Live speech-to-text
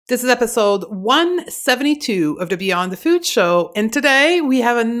This is episode 172 of the Beyond the Food Show. And today we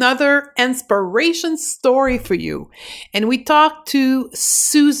have another inspiration story for you. And we talked to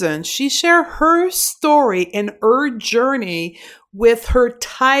Susan. She shared her story and her journey with her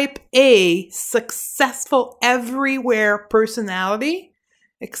type A successful everywhere personality,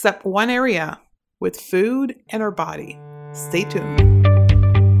 except one area with food and her body. Stay tuned.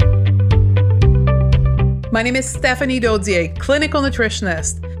 My name is Stephanie Dodier, clinical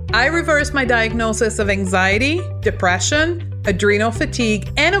nutritionist. I reversed my diagnosis of anxiety, depression, adrenal fatigue,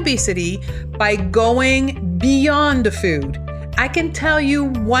 and obesity by going beyond the food. I can tell you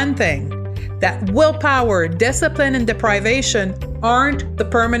one thing, that willpower, discipline, and deprivation aren't the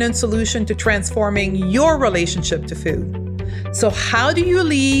permanent solution to transforming your relationship to food. So how do you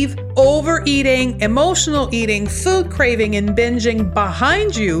leave overeating, emotional eating, food craving, and binging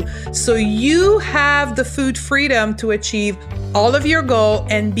behind you so you have the food freedom to achieve all of your goal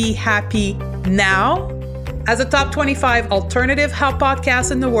and be happy now? As a top 25 alternative health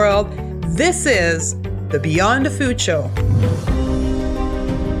podcast in the world, this is the Beyond the Food Show.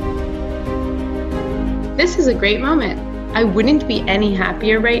 This is a great moment. I wouldn't be any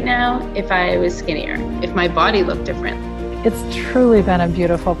happier right now if I was skinnier, if my body looked different. It's truly been a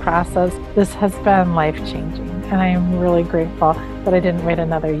beautiful process. This has been life-changing, and I am really grateful that I didn't wait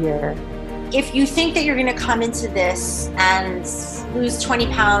another year. If you think that you're going to come into this and lose 20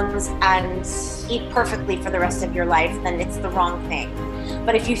 pounds and eat perfectly for the rest of your life, then it's the wrong thing.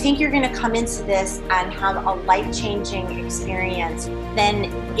 But if you think you're going to come into this and have a life-changing experience, then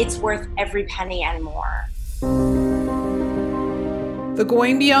it's worth every penny and more. The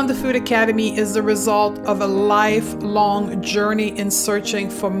Going Beyond the Food Academy is the result of a lifelong journey in searching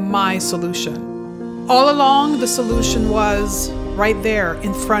for my solution. All along, the solution was right there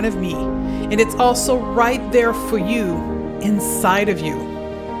in front of me, and it's also right there for you, inside of you.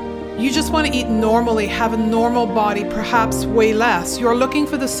 You just want to eat normally, have a normal body, perhaps weigh less. You're looking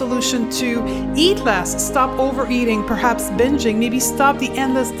for the solution to eat less, stop overeating, perhaps binging, maybe stop the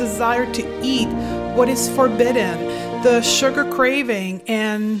endless desire to eat what is forbidden, the sugar craving,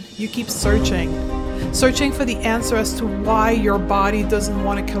 and you keep searching for the answer as to why your body doesn't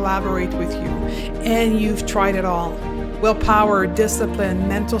want to collaborate with you. And you've tried it all. Willpower, discipline,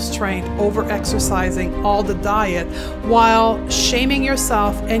 mental strength, over-exercising, all the diet, while shaming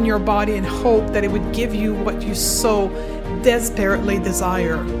yourself and your body in hope that it would give you what you so desperately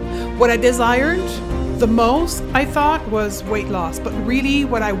desire. What I desired the most, I thought, was weight loss. But really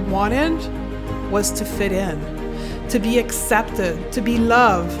what I wanted was to fit in, to be accepted, to be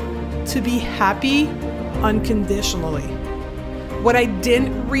loved, to be happy unconditionally. What I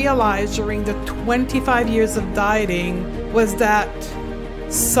didn't realize during the 25 years of dieting was that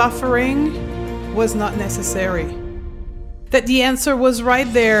suffering was not necessary. That the answer was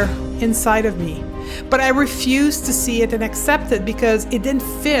right there inside of me. But I refused to see it and accept it because it didn't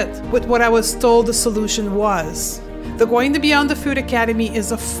fit with what I was told the solution was. The Going Beyond the Food Academy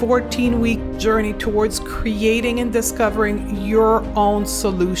is a 14-week journey towards creating and discovering your own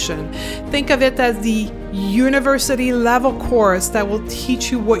solution. Think of it as the university level course that will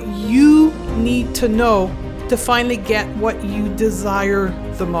teach you what you need to know to finally get what you desire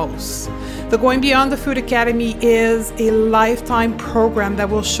the most. The Going Beyond the Food Academy is a lifetime program that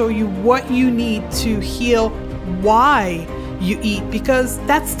will show you what you need to heal why you eat, because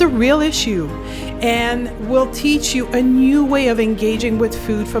that's the real issue, and will teach you a new way of engaging with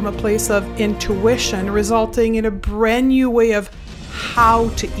food from a place of intuition, resulting in a brand new way of how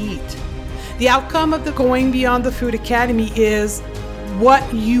to eat. The outcome of the Going Beyond the Food Academy is what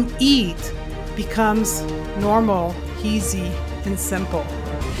you eat becomes normal, easy, and simple.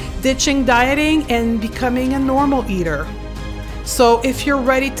 Ditching dieting and becoming a normal eater. So if you're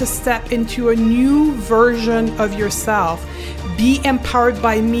ready to step into a new version of yourself, be empowered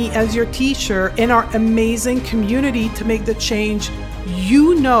by me as your teacher in our amazing community to make the change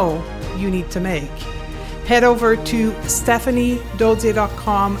you know you need to make. Head over to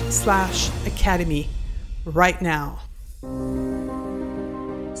stephaniedodier.com/academy right now.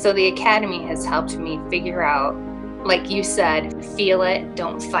 So the Academy has helped me figure out, like you said, feel it,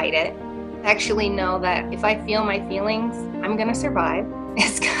 don't fight it. Actually know that if I feel my feelings, I'm going to survive.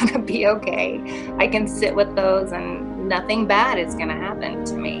 It's going to be okay. I can sit with those and nothing bad is going to happen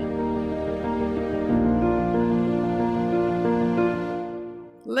to me.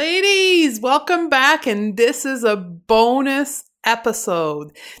 Ladies, welcome back. And this is a bonus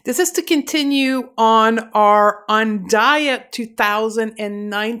episode. This is to continue on our On Diet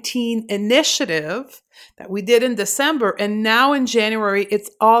 2019 initiative that we did in December. And now in January, it's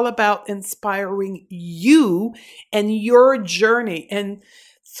all about inspiring you and your journey. And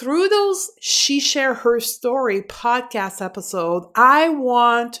through those She Share Her Story podcast episode, I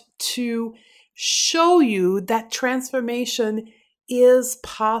want to show you that transformation is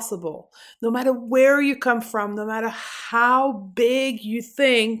possible. No matter where you come from, no matter how big you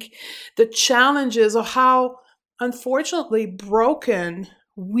think the challenge is or how unfortunately broken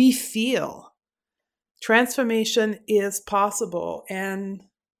we feel, transformation is possible. And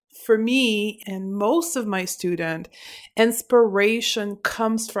for me and most of my students, inspiration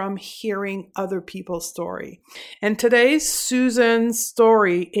comes from hearing other people's story. And today's Susan's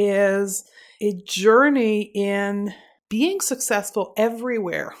story is a journey in being successful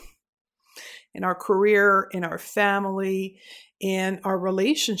everywhere, in our career, in our family, in our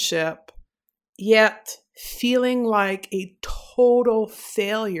relationship, yet feeling like a total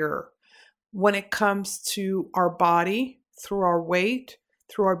failure when it comes to our body, through our weight,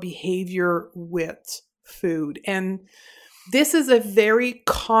 through our behavior with food. And this is a very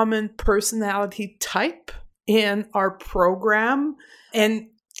common personality type in our program. And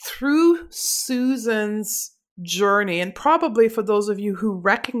through Susan's journey, and probably for those of you who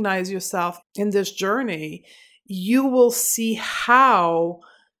recognize yourself in this journey, you will see how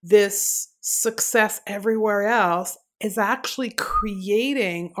this success everywhere else is actually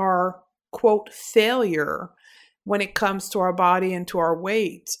creating our quote failure when it comes to our body and to our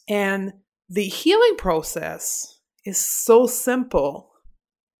weight. And the healing process is so simple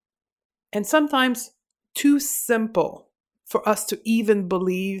and sometimes too simple for us to even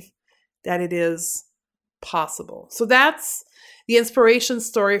believe that it is possible. So that's the inspiration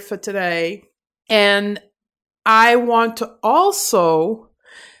story for today. And I want to also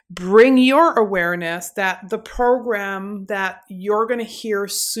bring your awareness that the program that you're going to hear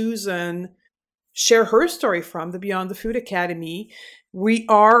Susan share her story from, the Beyond the Food Academy, we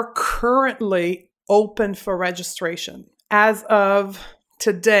are currently open for registration. As of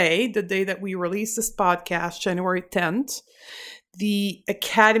today, the day that we release this podcast, January 10th, the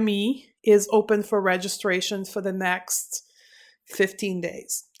Academy is open for registration for the next 15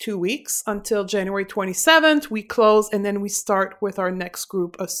 days, 2 weeks until January 27th. We close and then we start with our next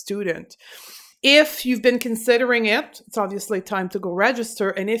group of students. If you've been considering it, it's obviously time to go register.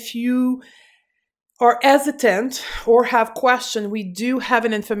 And if you are hesitant or have questions, we do have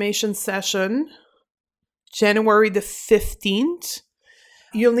an information session January the 15th.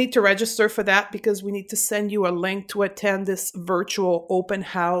 You'll need to register for that because we need to send you a link to attend this virtual open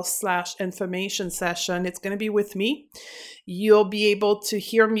house / information session. It's going to be with me. You'll be able to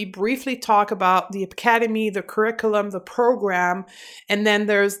hear me briefly talk about the academy, the curriculum, the program, and then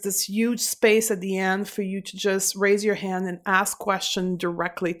there's this huge space at the end for you to just raise your hand and ask questions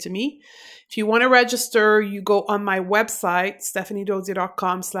directly to me. If you want to register, you go on my website,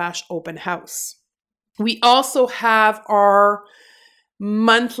 stephaniedodier.com/open house. We also have our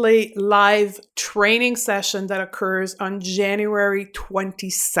monthly live training session that occurs on January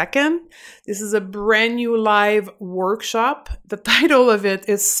 22nd. This is a brand new live workshop. The title of it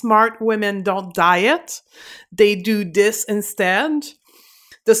is Smart Women Don't Diet. They Do This Instead.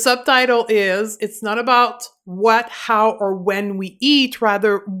 The subtitle is, it's not about what, how, or when we eat,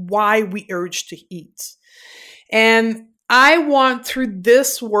 rather why we urge to eat. And I want through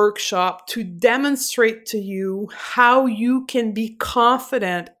this workshop to demonstrate to you how you can be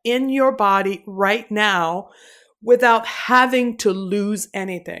confident in your body right now without having to lose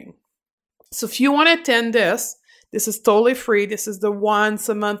anything. So if you want to attend this is totally free. This is the once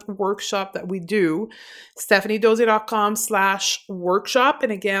a month workshop that we do. stephaniedodier.com/workshop.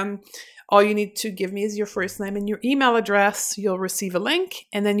 And again, all you need to give me is your first name and your email address. You'll receive a link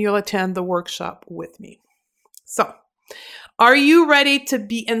and then you'll attend the workshop with me. So, are you ready to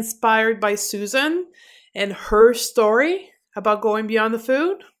be inspired by Susan and her story about going beyond the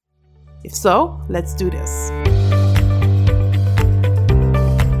food? If so, let's do this.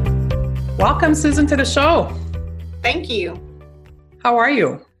 Welcome, Susan, to the show. Thank you. How are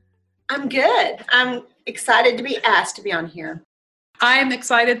you? I'm good. I'm excited to be asked to be on here. I'm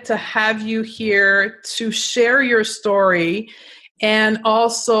excited to have you here to share your story and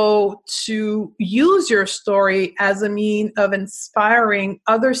also to use your story as a means of inspiring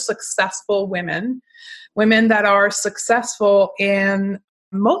other successful women that are successful in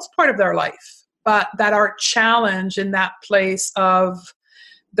most part of their life, but that are challenged in that place of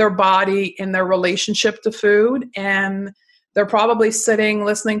their body and their relationship to food. And they're probably sitting,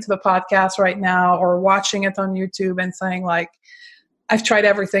 listening to the podcast right now or watching it on YouTube and saying like, I've tried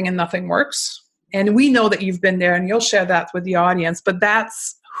everything and nothing works. And we know that you've been there and you'll share that with the audience, but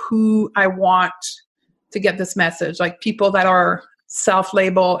that's who I want to get this message, like people that are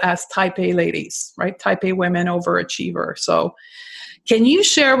self-labeled as type A ladies, right? Type A women, overachiever. So Can you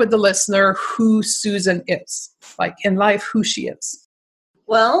share with the listener who Susan is, like in life, who she is?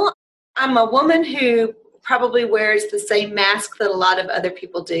 Well, I'm a woman who probably wears the same mask that a lot of other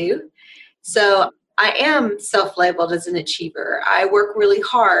people do. So I am self-labeled as an achiever. I work really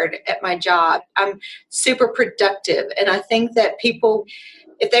hard at my job. I'm super productive. And I think that people,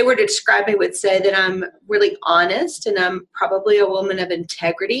 if they were to describe me, would say that I'm really honest, and I'm probably a woman of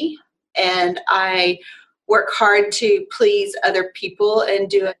integrity. And I work hard to please other people and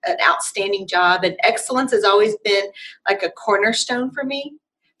do an outstanding job. And excellence has always been like a cornerstone for me.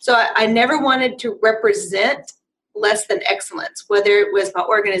 So I never wanted to represent less than excellence, whether it was my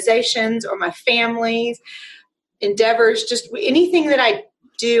organizations or my family's endeavors, just anything that I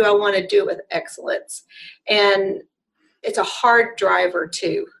do, I want to do it with excellence. And it's a hard driver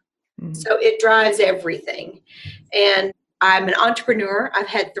too. Mm-hmm. So it drives everything. And I'm an entrepreneur. I've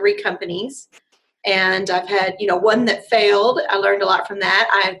had 3 companies, and I've had, one that failed. I learned a lot from that.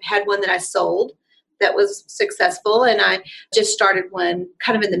 I've had one that I sold that was successful, and I just started one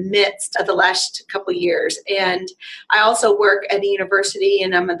kind of in the midst of the last couple of years. And I also work at a university,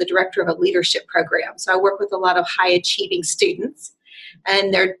 and I'm the director of a leadership program. So I work with a lot of high achieving students,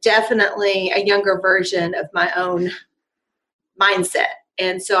 and they're definitely a younger version of my own mindset.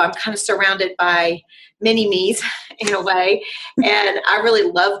 And so I'm kind of surrounded by mini me's in a way. And I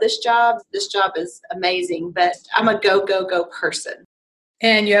really love this job. This job is amazing, but I'm a go, go, go person.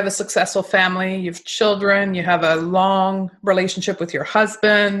 And you have a successful family, you have children, you have a long relationship with your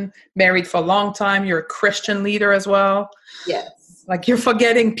husband, married for a long time. You're a Christian leader as well. Yes. Like you're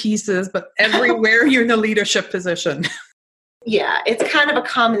forgetting pieces, but everywhere you're in a leadership position. Yeah, it's kind of a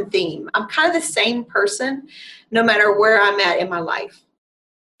common theme. I'm kind of the same person no matter where I'm at in my life.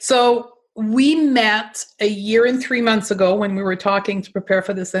 So we met a year and 3 months ago when we were talking to prepare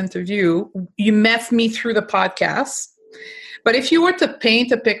for this interview. You met me through the podcast. But if you were to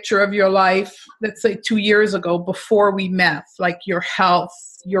paint a picture of your life, let's say 2 years ago, before we met, like your health,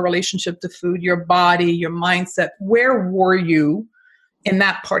 your relationship to food, your body, your mindset, where were you in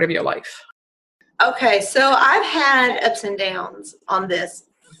that part of your life? Okay, so I've had ups and downs on this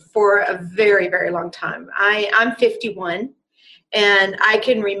for a very, very long time. I'm 51, and I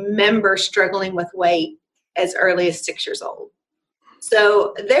can remember struggling with weight as early as 6 years old.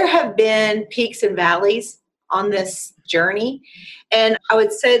 So there have been peaks and valleys on this journey. And I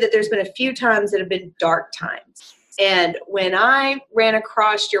would say that there's been a few times that have been dark times. And when I ran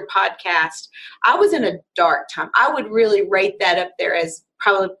across your podcast, I was in a dark time. I would really rate that up there as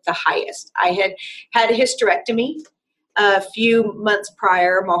probably the highest. I had a hysterectomy a few months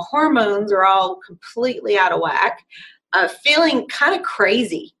prior. My hormones are all completely out of whack, feeling kind of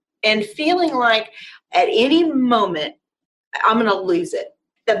crazy and feeling like at any moment I'm going to lose it.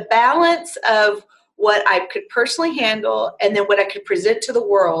 The balance of what I could personally handle and then what I could present to the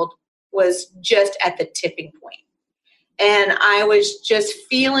world was just at the tipping point. And I was just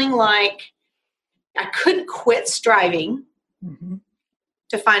feeling like I couldn't quit striving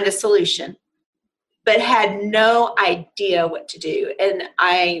to find a solution, but had no idea what to do. And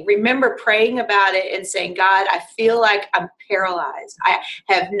I remember praying about it and saying, God, I feel like I'm paralyzed. I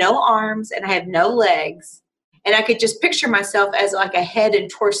have no arms and I have no legs. And I could just picture myself as like a head and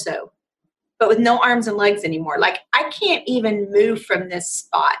torso, but with no arms and legs anymore. Like I can't even move from this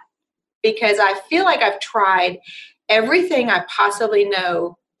spot because I feel like I've tried everything I possibly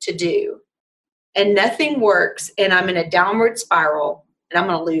know to do and nothing works, and I'm in a downward spiral and I'm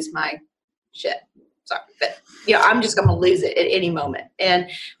going to lose my shit. Sorry, but I'm just going to lose it at any moment. And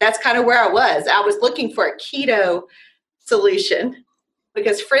that's kind of where I was. I was looking for a keto solution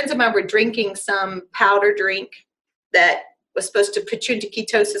because friends of mine were drinking some powder drink that was supposed to put you into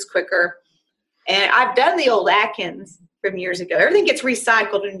ketosis quicker. And I've done the old Atkins from years ago. Everything gets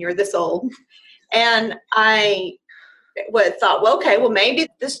recycled when you're this old. And I thought, well, maybe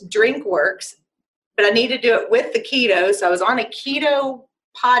this drink works, but I need to do it with the keto. So I was on a keto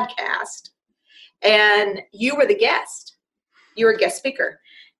podcast, and you were the guest. You were a guest speaker.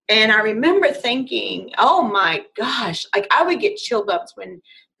 And I remember thinking, oh my gosh, like I would get chill bumps when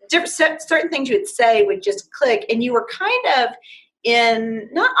certain things you would say would just click. And you were kind of in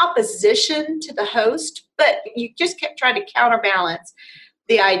not opposition to the host, but you just kept trying to counterbalance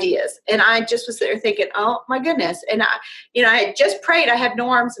the ideas. And I just was there thinking, oh my goodness. And I had just prayed. I had no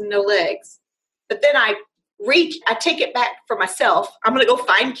arms and no legs, but then I take it back for myself. I'm going to go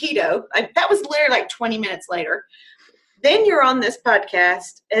find keto. That was literally like 20 minutes later. Then you're on this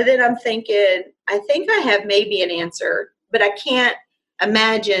podcast. And then I'm thinking, I think I have maybe an answer, but I can't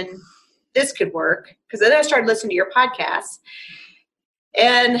imagine this could work. Because then I started listening to your podcast.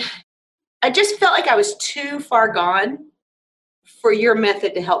 And I just felt like I was too far gone for your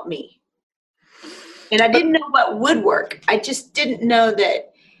method to help me. And I didn't know what would work. I just didn't know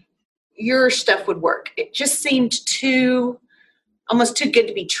that your stuff would work. It just seemed almost too good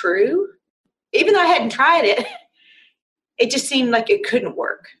to be true. Even though I hadn't tried it, it just seemed like it couldn't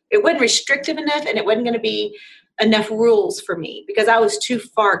work. It wasn't restrictive enough, and it wasn't going to be enough rules for me because I was too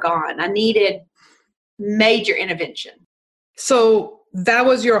far gone. I needed major intervention. So that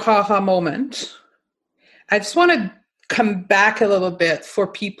was your ha-ha moment. I just want to come back a little bit for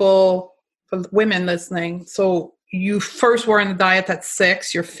people, for women listening. So you first were on the diet at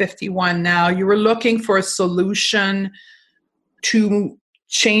 6, you're 51 now. You were looking for a solution to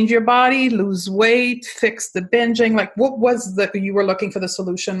change your body, lose weight, fix the binging. Like, what was you were looking for the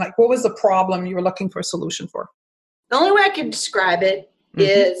solution? Like, what was the problem you were looking for a solution for? The only way I can describe it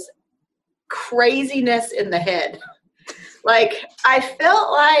is craziness in the head. Like, I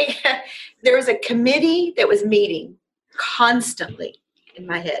felt like there was a committee that was meeting constantly in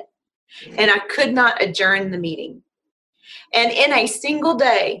my head, and I could not adjourn the meeting. And in a single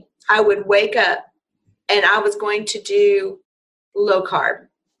day, I would wake up and I was going to do low carb.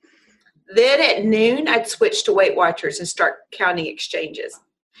 Then at noon, I'd switch to Weight Watchers and start counting exchanges.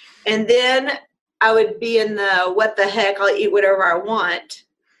 And then I would be in the what the heck, I'll eat whatever I want,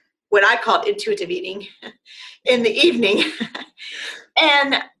 what I called intuitive eating, in the evening.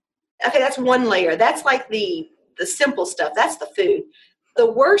 And okay, that's one layer. That's like the simple stuff. That's the food.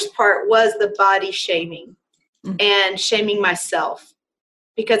 The worst part was the body shaming and shaming myself.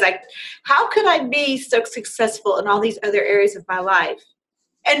 Because how could I be so successful in all these other areas of my life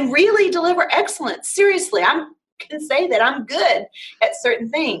and really deliver excellence? Seriously, I can say that I'm good at certain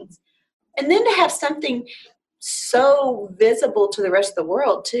things. And then to have something so visible to the rest of the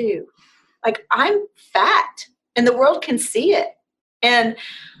world too. Like, I'm fat and the world can see it. And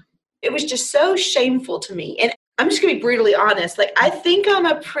it was just so shameful to me. And I'm just going to be brutally honest. Like, I think I'm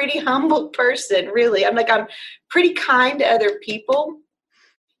a pretty humble person, really. I'm pretty kind to other people.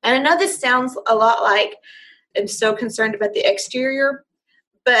 And I know this sounds a lot like I'm so concerned about the exterior,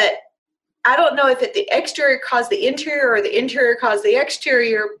 but I don't know if the exterior caused the interior or the interior caused the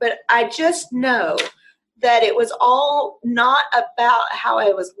exterior, but I just know that it was all not about how I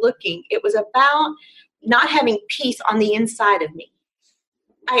was looking. It was about not having peace on the inside of me.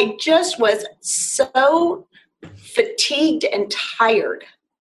 I just was so fatigued and tired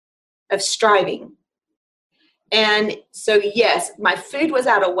of striving. And so, yes, my food was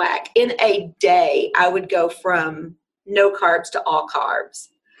out of whack. In a day, I would go from no carbs to all carbs.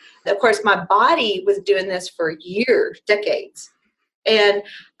 Of course, my body was doing this for years, decades. And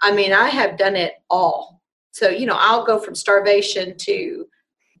I mean, I have done it all. So, I'll go from starvation to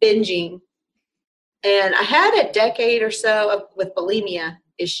binging. And I had a decade or so with bulimia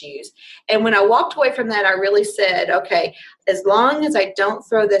issues. And when I walked away from that, I really said, okay, as long as I don't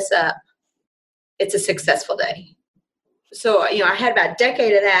throw this up, it's a successful day. So, I had about a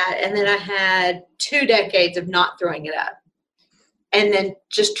decade of that, and then I had 2 decades of not throwing it up, and then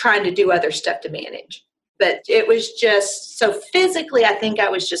just trying to do other stuff to manage. But it was just, so physically, I think I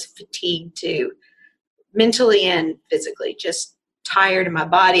was just fatigued too, mentally and physically, just tired in my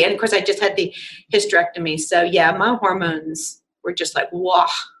body. And of course, I just had the hysterectomy. So yeah, my hormones were just like, wow,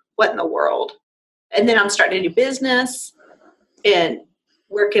 what in the world? And then I'm starting to do business and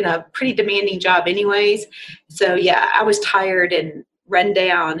working a pretty demanding job anyways. So yeah, I was tired and run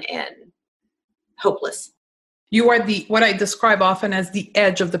down and hopeless. You are what I describe often as the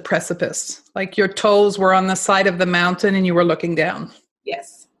edge of the precipice. Like, your toes were on the side of the mountain and you were looking down.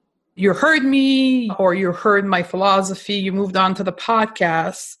 Yes. You heard me, or you heard my philosophy, you moved on to the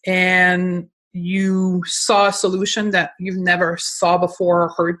podcast, and you saw a solution that you've never saw before or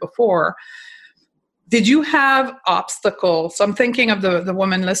heard before. Did you have obstacles? So I'm thinking of the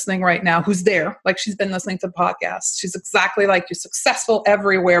woman listening right now who's there, like she's been listening to podcasts. She's exactly like you, successful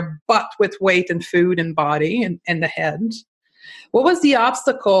everywhere, but with weight and food and body and the head. What was the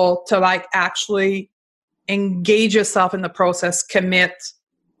obstacle to like actually engage yourself in the process, commit,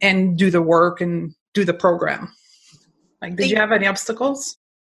 and do the work and do the program? Like, did you have any obstacles?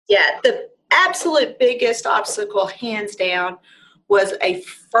 Yeah, the absolute biggest obstacle, hands down, was a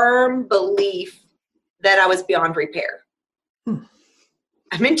firm belief that I was beyond repair.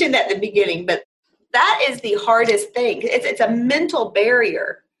 I mentioned that at the beginning, but that is the hardest thing. It's a mental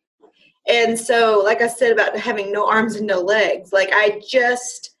barrier. And so, like I said about having no arms and no legs, like I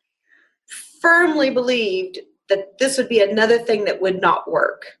just firmly believed that this would be another thing that would not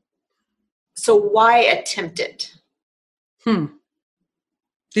work. So why attempt it?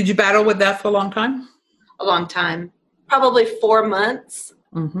 Did you battle with that for a long time? A long time. Probably 4 months.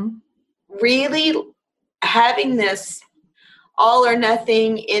 Mm-hmm. Really having this all or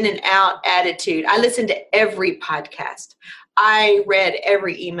nothing, in and out attitude. I listened to every podcast. I read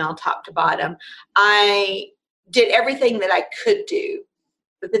every email top to bottom. I did everything that I could do.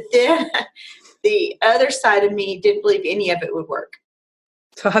 But then the other side of me didn't believe any of it would work.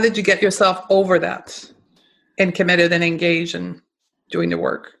 So how did you get yourself over that and committed and engaged in doing the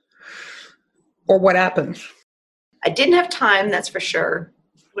work? Or what happened? I didn't have time, that's for sure.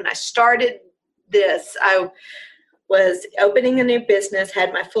 When I started this, I was opening a new business,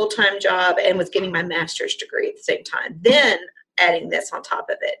 had my full-time job, and was getting my master's degree at the same time. Then adding this on top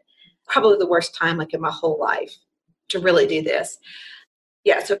of it. Probably the worst time like in my whole life to really do this.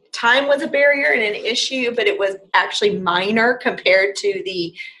 Yeah, so time was a barrier and an issue, but it was actually minor compared to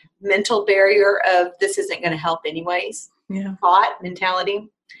the mental barrier of this isn't going to help anyways. Yeah. Thought mentality.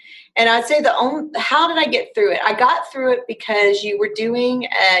 And I'd say how did I get through it? I got through it because you were doing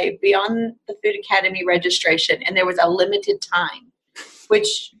a Beyond the Food Academy registration, and there was a limited time,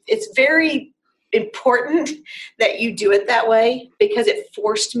 which it's very important that you do it that way because it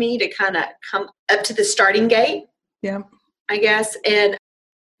forced me to kind of come up to the starting gate. Yeah. I guess. And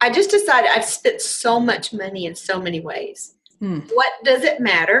I just decided I've spent so much money in so many ways. What does it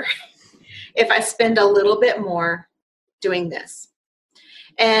matter if I spend a little bit more doing this?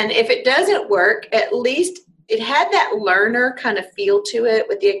 And if it doesn't work, at least it had that learner kind of feel to it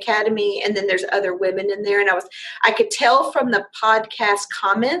with the academy. And then there's other women in there. And I could tell from the podcast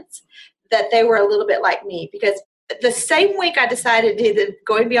comments that they were a little bit like me, because the same week I decided to do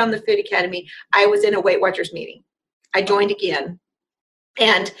Going Beyond the Food Academy, I was in a Weight Watchers meeting. I joined again.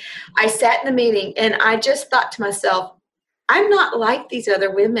 And I sat in the meeting and I just thought to myself, I'm not like these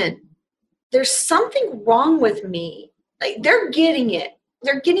other women. There's something wrong with me. Like, they're getting it.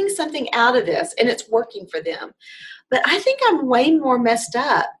 They're getting something out of this and it's working for them. But I think I'm way more messed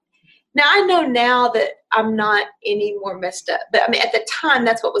up. Now, I know now that I'm not any more messed up. But I mean, at the time,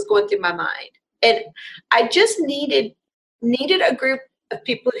 that's what was going through my mind. And I just needed a group of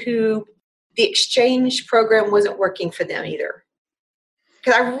people who the exchange program wasn't working for them either.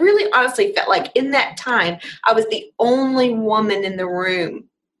 Because I really honestly felt like in that time, I was the only woman in the room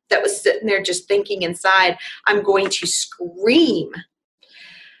that was sitting there just thinking inside, I'm going to scream.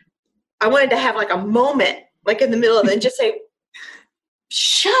 I wanted to have like a moment, like in the middle of it, and just say,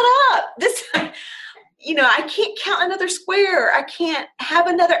 shut up. This, I can't count another square. I can't have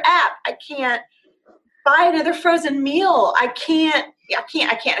another app. I can't buy another frozen meal. I can't.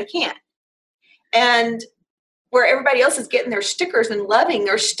 And where everybody else is getting their stickers and loving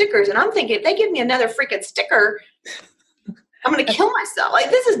their stickers. And I'm thinking, if they give me another freaking sticker, I'm going to kill myself. Like,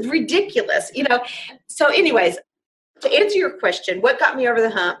 this is ridiculous, So anyways, to answer your question, what got me over the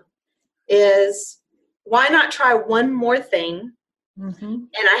hump is why not try one more thing? Mm-hmm. And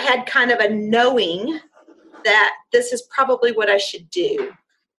I had kind of a knowing that this is probably what I should do.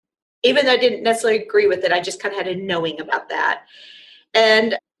 Even though I didn't necessarily agree with it, I just kind of had a knowing about that.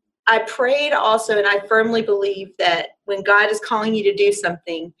 And I prayed also, and I firmly believe that when God is calling you to do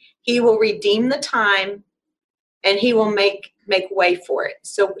something, He will redeem the time and He will make way for it.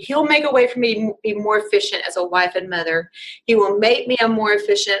 So He'll make a way for me to be more efficient as a wife and mother. He will make me a more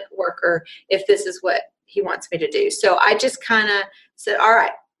efficient worker if this is what He wants me to do. So I just kind of said, all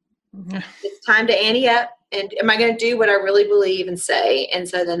right, it's time to ante up. And am I going to do what I really believe and say? And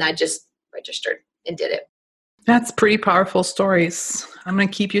so then I just registered and did it. That's pretty powerful stories. I'm going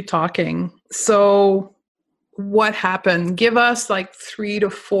to keep you talking. So what happened? Give us like 3 to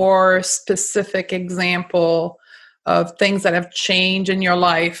 4 specific example of things that have changed in your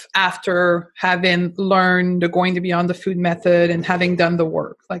life after having learned the Going to Beyond the Food method and having done the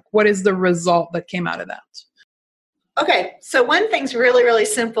work. Like, what is the result that came out of that? Okay. So one thing's really, really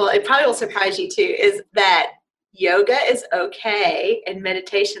simple. It probably will surprise you too, is that yoga is okay and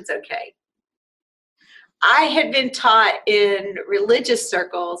meditation's okay. I had been taught in religious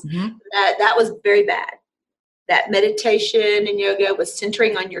circles that was very bad. That meditation and yoga was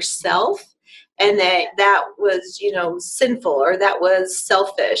centering on yourself, and that was, sinful, or that was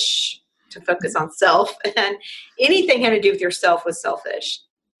selfish, to focus on self. And anything having to do with yourself was selfish.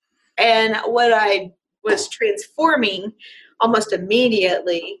 And what I was transforming almost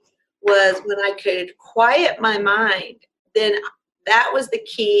immediately was when I could quiet my mind, then that was the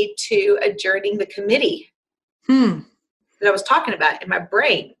key to adjourning the committee that I was talking about in my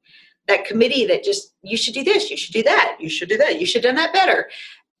brain. That committee that just, you should do this, you should do that, you should do that, you should have done that better.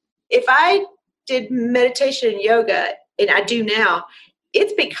 If I did meditation and yoga, and I do now,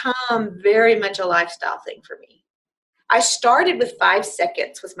 it's become very much a lifestyle thing for me. I started with 5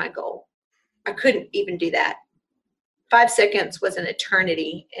 seconds was my goal. I couldn't even do that. 5 seconds was an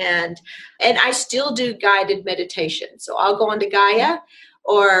eternity. And I still do guided meditation. So I'll go onto Gaia,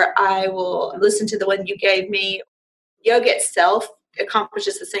 or I will listen to the one you gave me. Yoga itself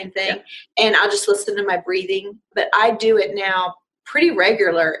accomplishes the same thing. Yeah. And I'll just listen to my breathing. But I do it now pretty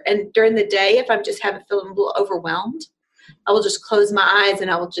regular. And during the day, if I'm just feeling a little overwhelmed, I will just close my eyes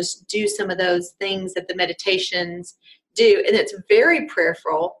and I will just do some of those things that the meditations do. And it's very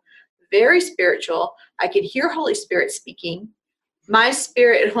prayerful, very spiritual. I can hear Holy Spirit speaking. My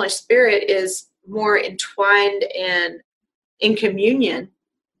spirit and Holy Spirit is more entwined and in communion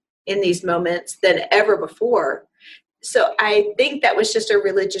in these moments than ever before. So I think that was just a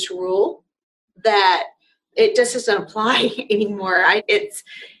religious rule that it just doesn't apply anymore.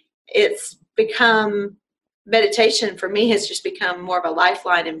 It's become, meditation for me has just become more of a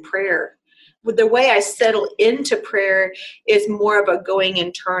lifeline in prayer. The way I settle into prayer is more of a going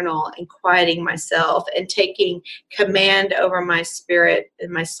internal and quieting myself and taking command over my spirit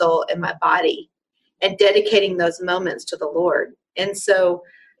and my soul and my body and dedicating those moments to the Lord. And so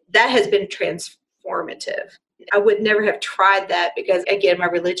that has been transformative. I would never have tried that because, again, my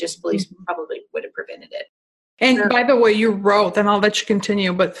religious beliefs probably would have prevented it. And by the way, you wrote, and I'll let you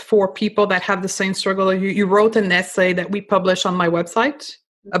continue, but for people that have the same struggle, you wrote an essay that we publish on my website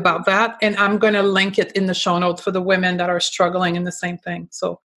about that. And I'm going to link it in the show notes for the women that are struggling in the same thing.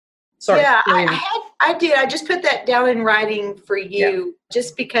 So, sorry. Yeah, I did. I just put that down in writing for you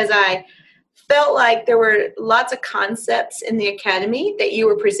just because I felt like there were lots of concepts in the academy that you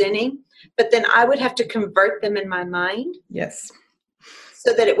were presenting, but then I would have to convert them in my mind. Yes.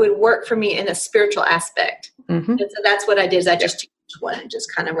 So that it would work for me in a spiritual aspect. Mm-hmm. And so that's what I did is I just took one and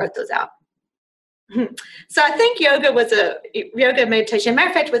just kind of wrote those out. So I think yoga meditation. Matter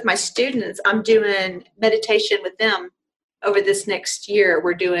of fact, with my students, I'm doing meditation with them over this next year.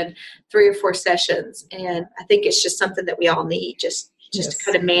 We're doing 3 or 4 sessions. And I think it's just something that we all need just to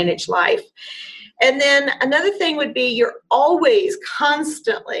kind of manage life. And then another thing would be you're always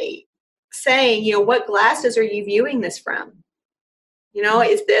constantly saying, what glasses are you viewing this from?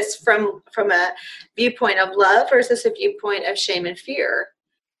 Is this from a viewpoint of love or is this a viewpoint of shame and fear?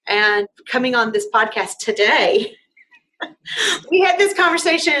 And coming on this podcast today, we had this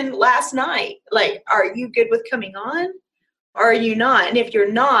conversation last night. Like, are you good with coming on or are you not? And if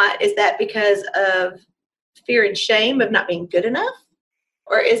you're not, is that because of fear and shame of not being good enough?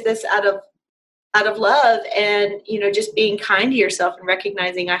 Or is this out of love and, just being kind to yourself and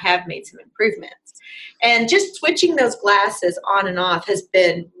recognizing I have made some improvements? And just switching those glasses on and off has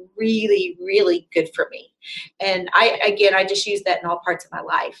been really, really good for me. And I just use that in all parts of my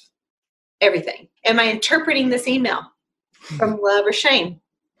life. Everything. Am I interpreting this email from love or shame?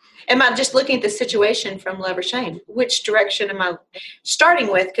 Am I just looking at the situation from love or shame? Which direction am I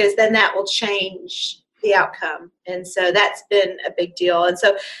starting with? Because then that will change the outcome. And so that's been a big deal. And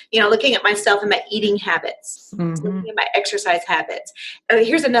so, looking at myself and my eating habits, looking at my exercise habits.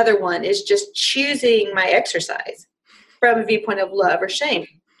 Here's another one is just choosing my exercise from a viewpoint of love or shame.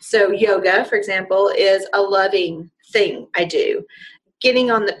 So yoga, for example, is a loving thing I do.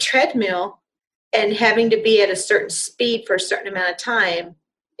 Getting on the treadmill and having to be at a certain speed for a certain amount of time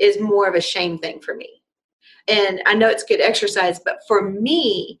is more of a shame thing for me. And I know it's good exercise, but for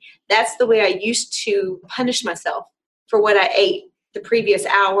me, that's the way I used to punish myself for what I ate the previous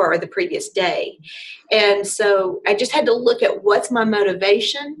hour or the previous day. And so I just had to look at what's my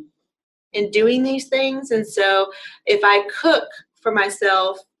motivation in doing these things. And so if I cook for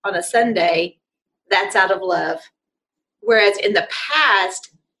myself on a Sunday, that's out of love. Whereas in the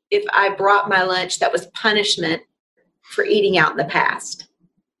past, if I brought my lunch, that was punishment for eating out in the past.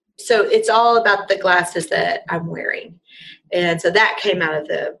 So it's all about the glasses that I'm wearing. And so that came out of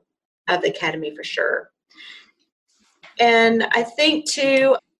the academy for sure. And I think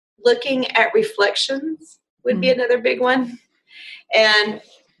too, looking at reflections would be another big one. And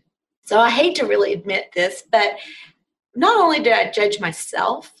so I hate to really admit this, but not only did I judge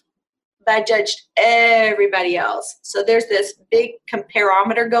myself, but I judged everybody else. So there's this big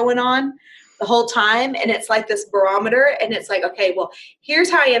comparometer going on the whole time. And it's like this barometer. And it's like, okay, well, here's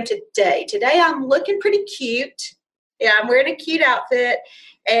how I am today. Today I'm looking pretty cute. Yeah, I'm wearing a cute outfit.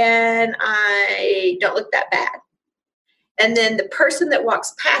 And I don't look that bad. And then the person that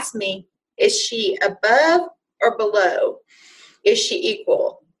walks past me, is she above or below? Is she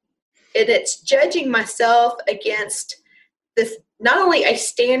equal? And it's judging myself against this, not only a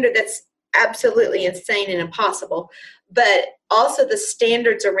standard that's absolutely insane and impossible, but also the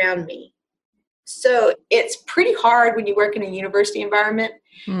standards around me. So it's pretty hard when you work in a university environment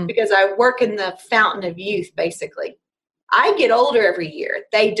because I work in the fountain of youth, basically. I get older every year.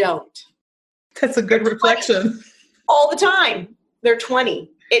 They don't. That's a good reflection. all the time. They're 20.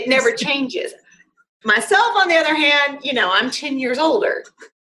 It never changes. Myself, on the other hand, I'm 10 years older.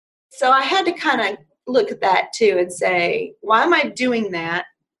 So I had to kind of look at that too and say, why am I doing that?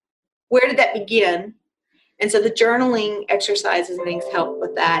 Where did that begin? And so the journaling exercises and things help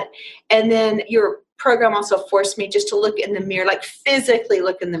with that. And then your program also forced me just to look in the mirror, like physically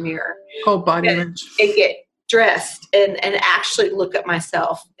look in the mirror. Oh, body image. And get dressed and actually look at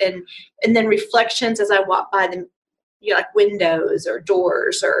myself. And then reflections as I walk by the like windows or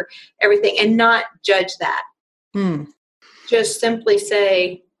doors or everything, and not judge that. Just simply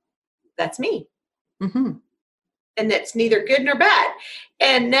say, that's me. Mm-hmm. And that's neither good nor bad.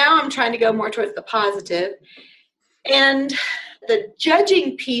 And now I'm trying to go more towards the positive. And the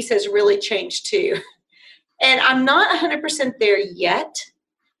judging piece has really changed too. And I'm not 100% there yet,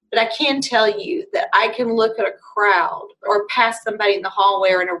 but I can tell you that I can look at a crowd or pass somebody in the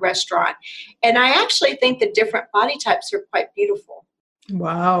hallway or in a restaurant, and I actually think the different body types are quite beautiful.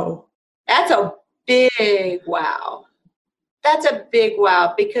 Wow. That's a big wow. That's a big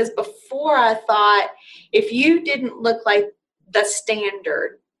wow, because before I thought if you didn't look like the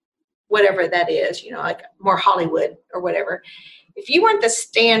standard, whatever that is, like more Hollywood or whatever, if you weren't the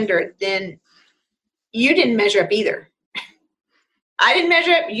standard, then you didn't measure up either. I didn't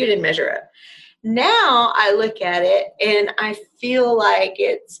measure up, you didn't measure up. Now I look at it and I feel like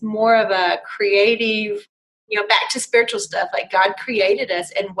it's more of a creative, back to spiritual stuff, like God created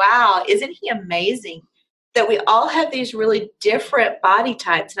us, and wow, isn't he amazing that we all have these really different body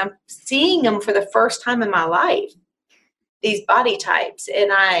types, and I'm seeing them for the first time in my life, these body types,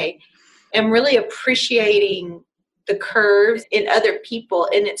 and I am really appreciating the curves in other people,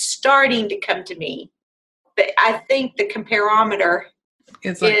 and it's starting to come to me. But I think the comparometer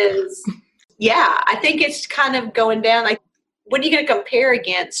is, I think it's kind of going down. Like, what are you going to compare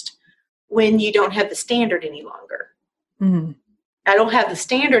against when you don't have the standard any longer? Mm-hmm. I don't have the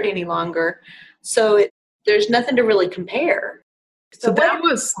standard any longer, so there's nothing to really compare. So that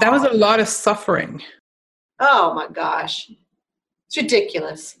was a lot of suffering. Oh my gosh, it's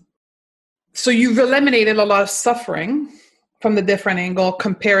ridiculous. So you've eliminated a lot of suffering from the different angle,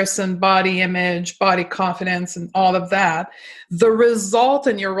 comparison, body image, body confidence, and all of that. The result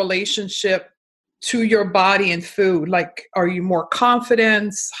in your relationship to your body and food, like, are you more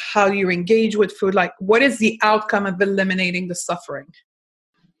confident? How do you engage with food? Like, what is the outcome of eliminating the suffering?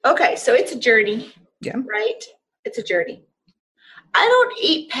 Okay, so it's a journey. Yeah. Right? It's a journey. I don't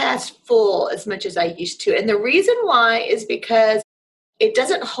eat past full as much as I used to. And the reason why is because it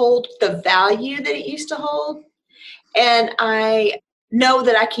doesn't hold the value that it used to hold. And I know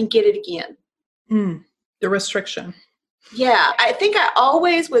that I can get it again. The restriction. Yeah. I think I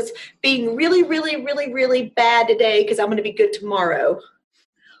always was being really, really, really, really bad today because I'm going to be good tomorrow.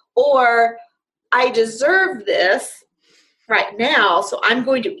 Or I deserve this right now, so I'm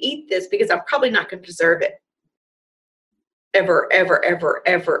going to eat this because I'm probably not going to deserve it ever, ever, ever,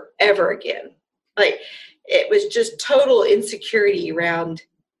 ever, ever again. Like, it was just total insecurity around.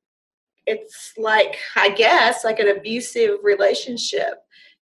 It's like, I guess, like an abusive relationship.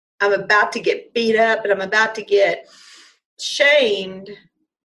 I'm about to get beat up and I'm about to get shamed.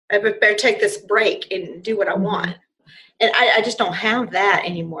 I better take this break and do what I want. And I just don't have that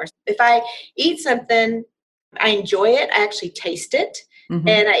anymore. If I eat something, I enjoy it. I actually taste it,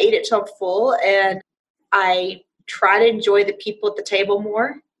 and I eat it till I'm full, and I try to enjoy the people at the table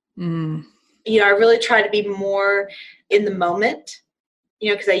more. I really try to be more in the moment,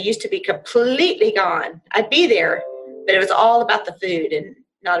 because I used to be completely gone. I'd be there, but it was all about the food and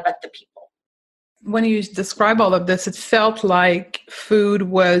not about the people. When you describe all of this, it felt like food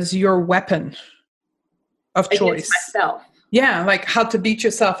was your weapon of choice. Against myself. Yeah, like how to beat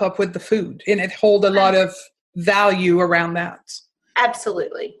yourself up with the food, and it hold a lot of value around that.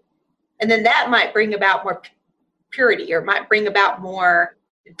 Absolutely. And then that might bring about more purity, or might bring about more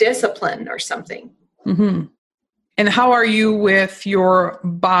discipline or something. And how are you with your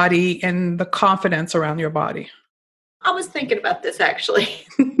body and the confidence around your body? I was thinking about this actually.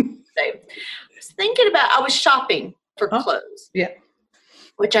 I was shopping for clothes. Yeah.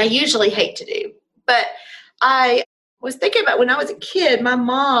 Which I usually hate to do. But I was thinking about when I was a kid, my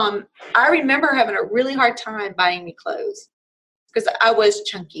mom, I remember having a really hard time buying me clothes because I was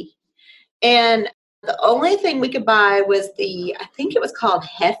chunky. And the only thing we could buy was I think it was called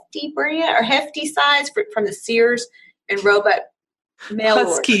Hefty brand or Hefty size from the Sears and Roebuck mail order.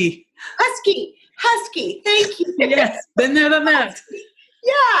 Husky. Thank you. Yes, been there, done that.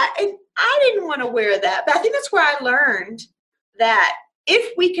 Yeah, and I didn't want to wear that. But I think that's where I learned that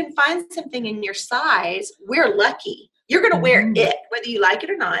if we can find something in your size, we're lucky. You're going to wear it, whether you like it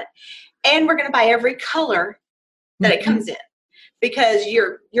or not. And we're going to buy every color that it comes in, because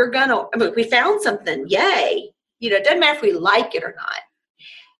you're gonna, I mean, we found something, yay. It doesn't matter if we like it or not.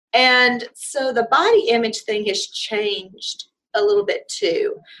 And so the body image thing has changed a little bit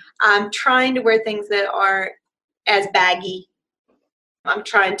too. I'm trying to wear things that aren't as baggy. I'm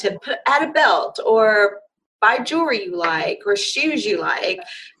trying to add a belt or buy jewelry you like or shoes you like,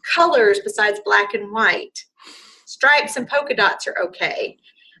 colors besides black and white. Stripes and polka dots are okay.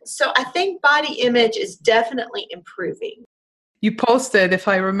 So I think body image is definitely improving. You posted, if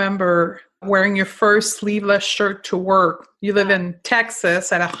I remember, wearing your first sleeveless shirt to work. You live in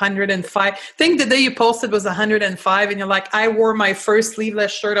Texas at 105. I think the day you posted was 105, and you're like, I wore my first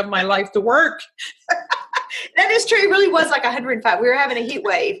sleeveless shirt of my life to work. That is true. It really was like 105. We were having a heat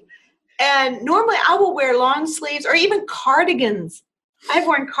wave. And normally I will wear long sleeves or even cardigans. I've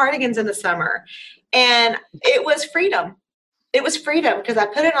worn cardigans in the summer. And it was freedom. It was freedom because I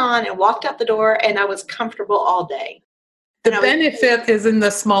put it on and walked out the door and I was comfortable all day. The benefit is in the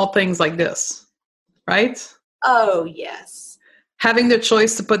small things like this, right? Oh, yes. Having the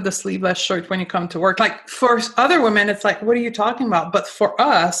choice to put the sleeveless shirt when you come to work. Like for other women, it's like, what are you talking about? But for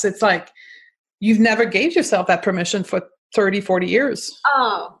us, it's like, you've never gave yourself that permission for 30, 40 years.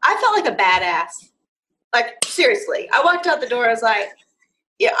 Oh, I felt like a badass. Like, seriously. I walked out the door, I was like,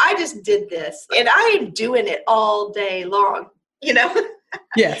 yeah, I just did this. And I am doing it all day long,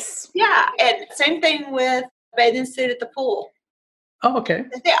 Yes. Yeah. And same thing with bathing suit at the pool. Oh, okay.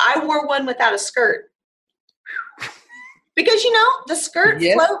 I wore one without a skirt. Because, the skirt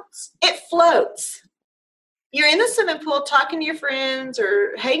floats. It floats. You're in the swimming pool talking to your friends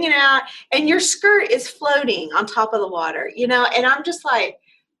or hanging out, and your skirt is floating on top of the water, and I'm just like,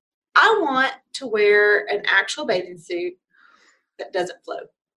 I want to wear an actual bathing suit that doesn't float.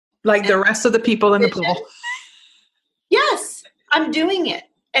 Like the rest of the people in the pool. Yes, I'm doing it.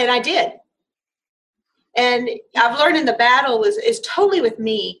 And I did. And I've learned in the battle is totally with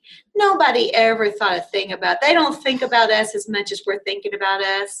me. Nobody ever thought a thing about, they don't think about us as much as we're thinking about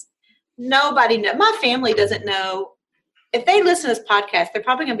us. Nobody knows. My family doesn't know. If they listen to this podcast, they're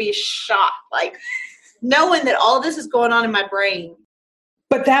probably going to be shocked, like knowing that all this is going on in my brain.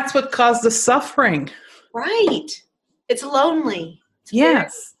 But that's what caused the suffering. Right. It's lonely. It's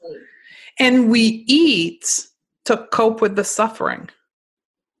yes. lonely. And we eat to cope with the suffering.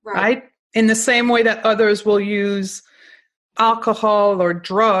 Right? In the same way that others will use alcohol or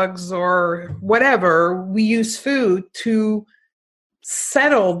drugs or whatever, we use food to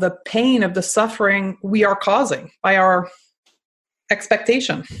settle the pain of the suffering we are causing by our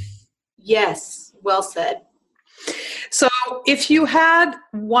expectation. Yes, well said. So if you had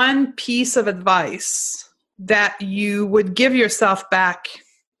one piece of advice that you would give yourself back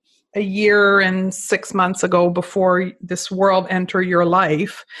a year and 6 months ago before this world entered your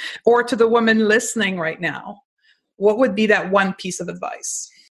life, or to the woman listening right now, what would be that one piece of advice?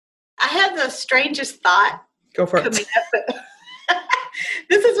 I have the strangest thought. Go for it.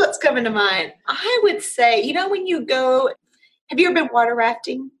 This is what's coming to mind. I would say, when you go, have you ever been water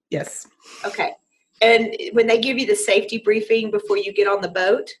rafting? Yes. Okay. And when they give you the safety briefing before you get on the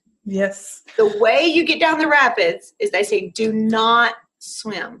boat? Yes. The way you get down the rapids is they say, do not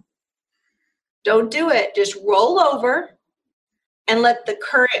swim. Don't do it. Just roll over and let the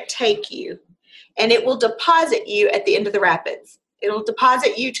current take you. And it will deposit you at the end of the rapids. It'll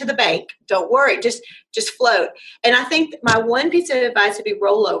deposit you to the bank. Don't worry. Just float. And I think my one piece of advice would be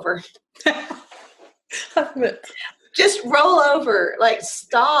roll over. Just roll over. Like,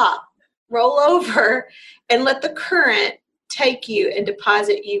 stop. Roll over and let the current take you and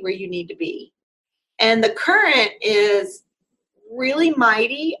deposit you where you need to be. And the current is really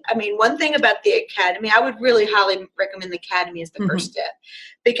mighty. I mean, one thing about the Academy, I would really highly recommend the Academy as the first step,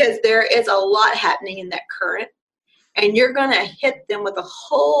 because there is a lot happening in that current, and you're going to hit them with a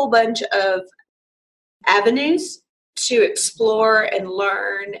whole bunch of avenues to explore and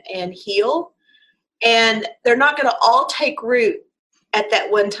learn and heal. And they're not going to all take root at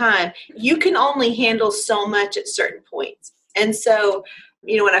that one time. You can only handle so much at certain points. And so,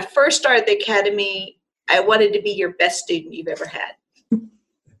 when I first started the Academy, I wanted to be your best student you've ever had.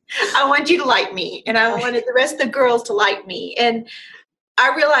 I want you to like me, and I wanted the rest of the girls to like me. And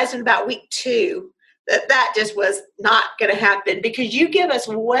I realized in about week 2 that just was not going to happen, because you give us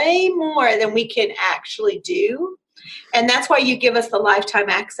way more than we can actually do. And that's why you give us the lifetime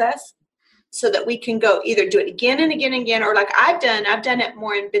access, so that we can go either do it again and again and again, or like I've done it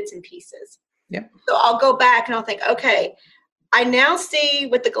more in bits and pieces. Yeah. So I'll go back and I'll think, okay, I now see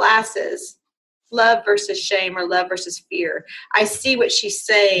with the glasses, love versus shame or love versus fear. I see what she's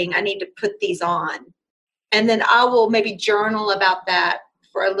saying. I need to put these on. And then I will maybe journal about that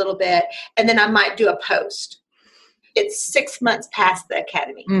for a little bit. And then I might do a post. it's 6 months past the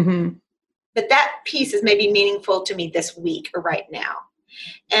academy. Mm-hmm. But that piece is maybe meaningful to me this week or right now.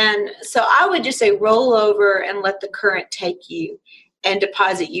 And so I would just say roll over and let the current take you and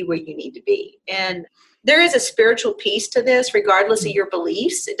deposit you where you need to be. And there is a spiritual piece to this, regardless of your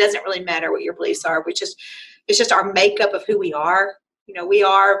beliefs. It doesn't really matter what your beliefs are, it's just our makeup of who we are. You know, we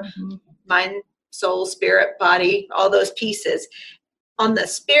are mind, soul, spirit, body, all those pieces. On the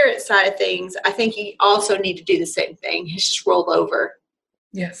spirit side of things, I think you also need to do the same thing. It's just roll over.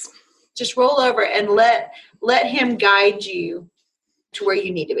 Yes. Just roll over and let him guide you to where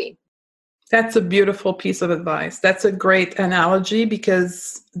you need to be. That's a beautiful piece of advice. That's a great analogy,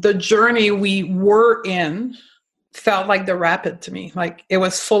 because the journey we were in felt like the rapid to me. Like it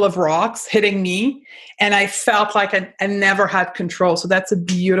was full of rocks hitting me, and I felt like I never had control. So that's a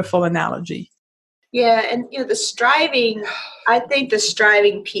beautiful analogy. Yeah, and the striving, I think the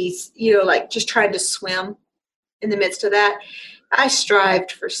striving piece, like just trying to swim in the midst of that. I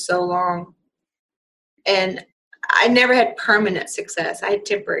strived for so long, and I never had permanent success. I had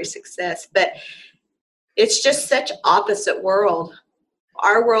temporary success, but it's just such opposite world.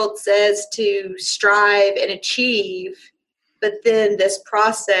 Our world says to strive and achieve, but then this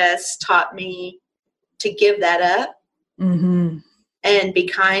process taught me to give that up and be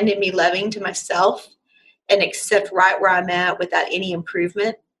kind and be loving to myself and accept right where I'm at without any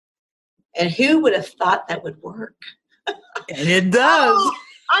improvement. And who would have thought that would work? And it does. Oh,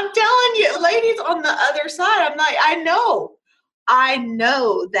 I'm telling you, ladies on the other side, I'm like, I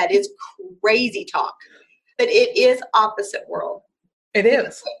know that is crazy talk, but it is opposite world. It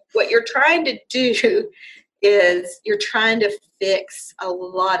is. What you're trying to do is you're trying to fix a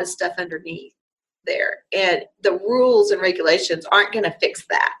lot of stuff underneath there. And the rules and regulations aren't going to fix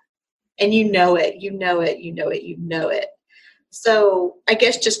that. And you know it. So I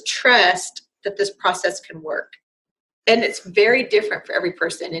guess just trust that this process can work. And it's very different for every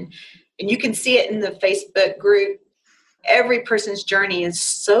person. And you can see it in the Facebook group. Every person's journey is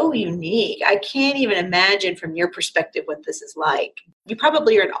so unique. I can't even imagine from your perspective what this is like. You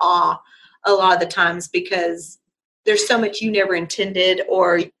probably are in awe a lot of the times because there's so much you never intended,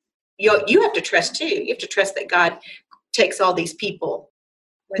 or you have to trust too. You have to trust that God takes all these people.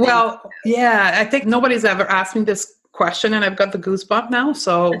 Well, yeah, I think nobody's ever asked me this question, and I've got the goosebump now.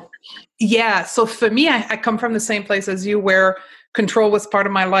 So yeah, so for me, I come from the same place as you, where control was part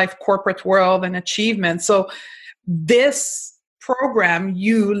of my life, corporate world and achievement. So this program,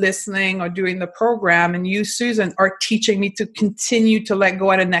 you listening or doing the program, and you, Susan, are teaching me to continue to let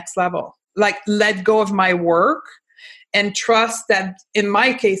go at a next level, like let go of my work and trust that in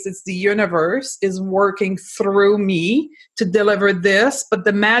my case, it's the universe is working through me to deliver this, but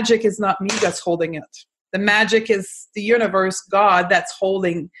the magic is not me that's holding it. The magic is the universe, God, that's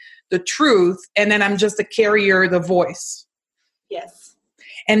holding the truth. And then I'm just a carrier, the voice. Yes.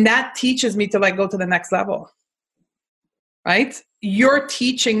 And that teaches me to let go to the next level. Right? You're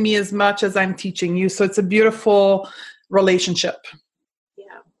teaching me as much as I'm teaching you. So it's a beautiful relationship.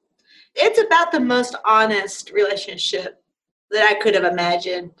 Yeah. It's about the most honest relationship that I could have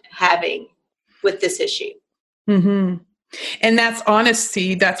imagined having with this issue. Mm-hmm. And that's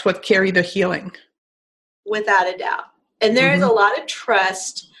honesty. That's what carried the healing. Without a doubt. And there is a lot of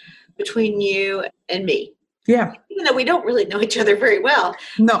trust between you and me. Yeah. Even though we don't really know each other very well.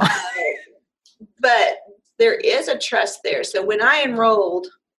 No. But there is a trust there. So when I enrolled,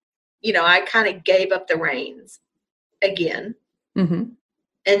 I kind of gave up the reins again. Mm-hmm.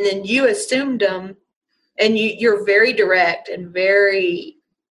 And then you assumed them, and you're very direct and very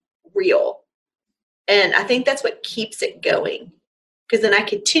real. And I think that's what keeps it going. Because then I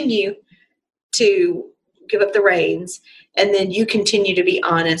continue to give up the reins, and then you continue to be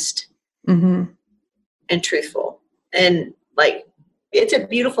honest and truthful. And it's a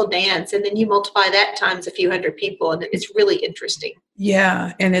beautiful dance. And then you multiply that times a few hundred people, and it's really interesting.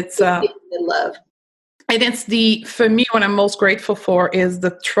 Yeah. And it's love. And it's for me, what I'm most grateful for is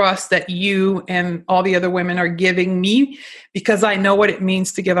the trust that you and all the other women are giving me, because I know what it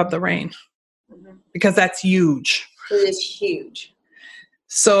means to give up the rein, because that's huge. It is huge.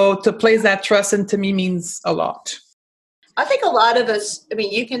 So to place that trust into me means a lot. I think a lot of us,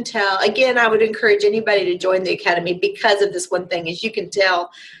 you can tell, again, I would encourage anybody to join the academy because of this one thing, is you can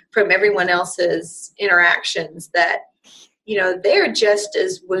tell from everyone else's interactions that, they're just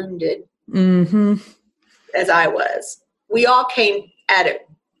as wounded as I was. We all came at it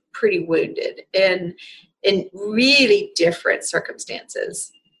pretty wounded and in really different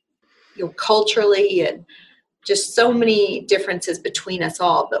circumstances, culturally, and just so many differences between us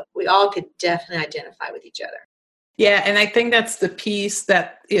all, but we all could definitely identify with each other. Yeah, and I think that's the piece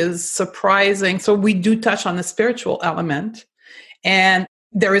that is surprising. So we do touch on the spiritual element, and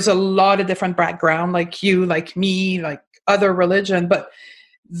there is a lot of different background, like you, like me, like other religion. But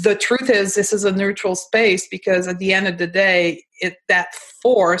the truth is, this is a neutral space, because at the end of the day, that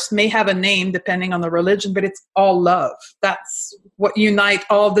force may have a name depending on the religion, but it's all love. That's what unite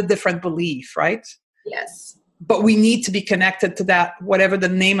all the different belief, right? Yes. But we need to be connected to that, whatever the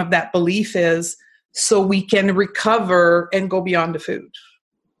name of that belief is, so we can recover and go beyond the food.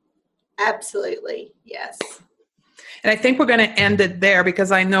 Absolutely. Yes. And I think we're going to end it there,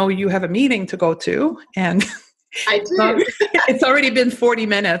 because I know you have a meeting to go to, and I do. It's already been 40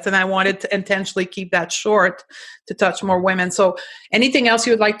 minutes, and I wanted to intentionally keep that short to touch more women. So anything else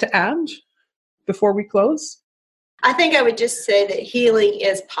you would like to add before we close? I think I would just say that healing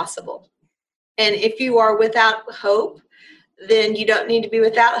is possible. And if you are without hope, then you don't need to be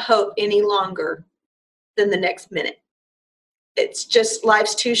without hope any longer than the next minute. It's just,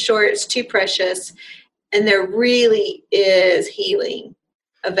 life's too short, it's too precious, and there really is healing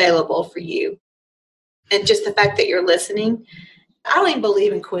available for you. And just the fact that you're listening, I don't even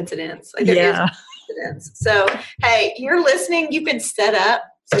believe in coincidence. Like, there is coincidence. So, hey, you're listening, you've been set up,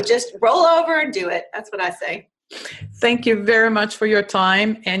 so just roll over and do it. That's what I say. Thank you very much for your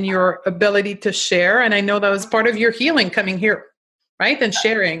time and your ability to share. And I know that was part of your healing, coming here, right? And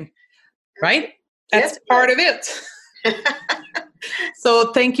sharing, right? That's part of it.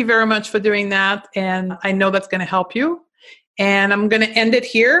 So thank you very much for doing that. And I know that's going to help you. And I'm going to end it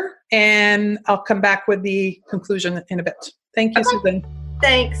here, and I'll come back with the conclusion in a bit. Thank you, Susan.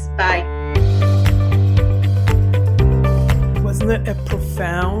 Thanks. Bye. Wasn't it a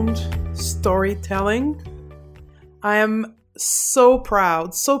profound storytelling? I am so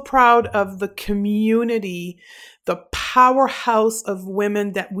proud of the community, the powerhouse of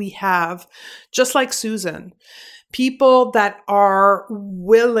women that we have, just like Susan. People that are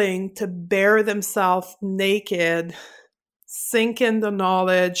willing to bare themselves naked, sink in the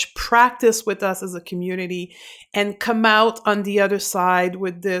knowledge, practice with us as a community, and come out on the other side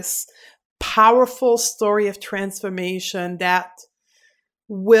with this powerful story of transformation that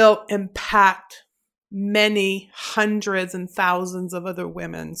will impact many hundreds and thousands of other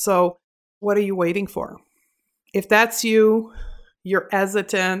women. So what are you waiting for? If that's you, you're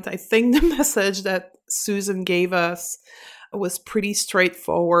hesitant. I think the message that Susan gave us was pretty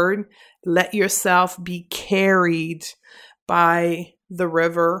straightforward. Let yourself be carried by the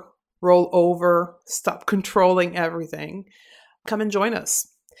river, roll over, stop controlling everything. Come and join us.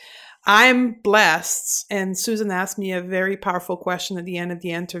 I'm blessed, and Susan asked me a very powerful question at the end of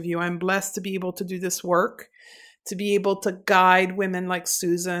the interview. I'm blessed to be able to do this work, to be able to guide women like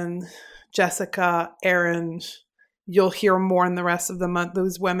Susan, Jessica, Erin. You'll hear more in the rest of the month,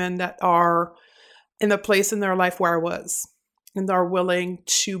 those women that are in a place in their life where I was, and are willing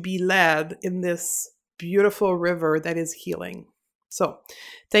to be led in this beautiful river that is healing. So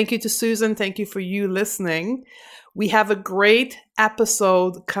thank you to Susan. Thank you for you listening. We have a great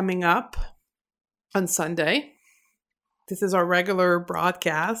episode coming up on Sunday. This is our regular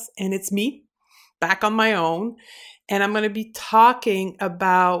broadcast, and it's me back on my own. And I'm going to be talking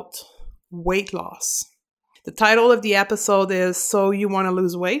about weight loss. The title of the episode is So You Want to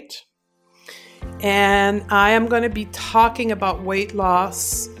Lose Weight? And I am going to be talking about weight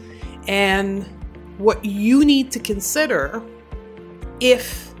loss and what you need to consider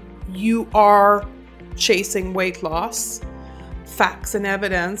if you are chasing weight loss, facts and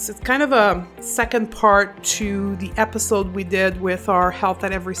evidence. It's kind of a second part to the episode we did with our Health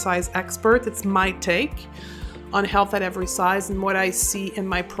at Every Size expert. It's my take on health at every size and what I see in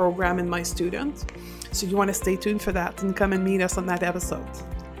my program and my students. So you want to stay tuned for that and come and meet us on that episode.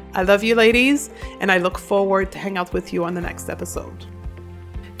 I love you, ladies, and I look forward to hang out with you on the next episode.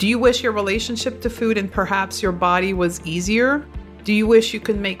 Do you wish your relationship to food and perhaps your body was easier? Do you wish you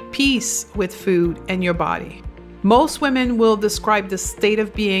could make peace with food and your body? Most women will describe the state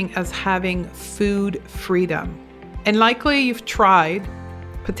of being as having food freedom. And likely you've tried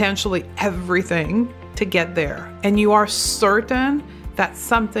potentially everything to get there, and you are certain that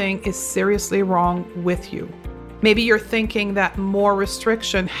something is seriously wrong with you. Maybe you're thinking that more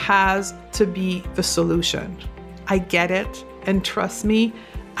restriction has to be the solution. I get it, and trust me,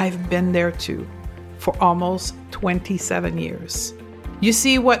 I've been there too for almost 27 years. You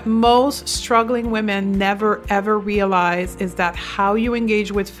see, what most struggling women never ever realize is that how you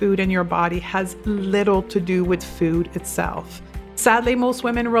engage with food in your body has little to do with food itself. Sadly, most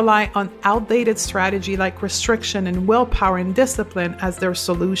women rely on outdated strategy like restriction and willpower and discipline as their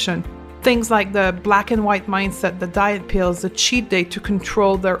solution. Things like the black and white mindset, the diet pills, the cheat day to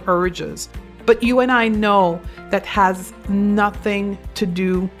control their urges. But you and I know that has nothing to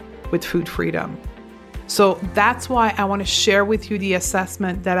do with food freedom. So that's why I want to share with you the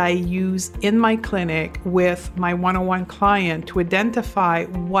assessment that I use in my clinic with my one-on-one client to identify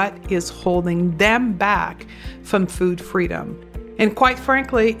what is holding them back from food freedom. And quite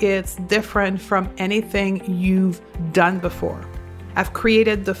frankly, it's different from anything you've done before. I've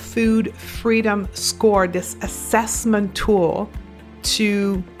created the Food Freedom Score, this assessment tool,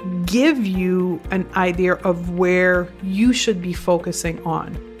 to give you an idea of where you should be focusing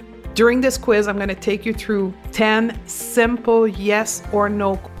on. During this quiz, I'm going to take you through 10 simple yes or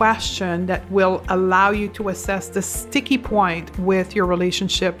no questions that will allow you to assess the sticky point with your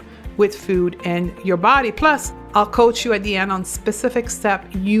relationship with food and your body. Plus, I'll coach you at the end on specific steps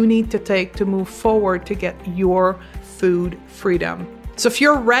you need to take to move forward to get your food freedom. So if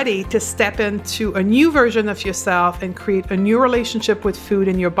you're ready to step into a new version of yourself and create a new relationship with food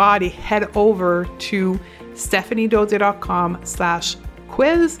and your body, head over to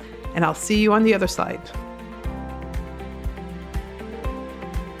stephaniedodier.com/quiz, and I'll see you on the other side.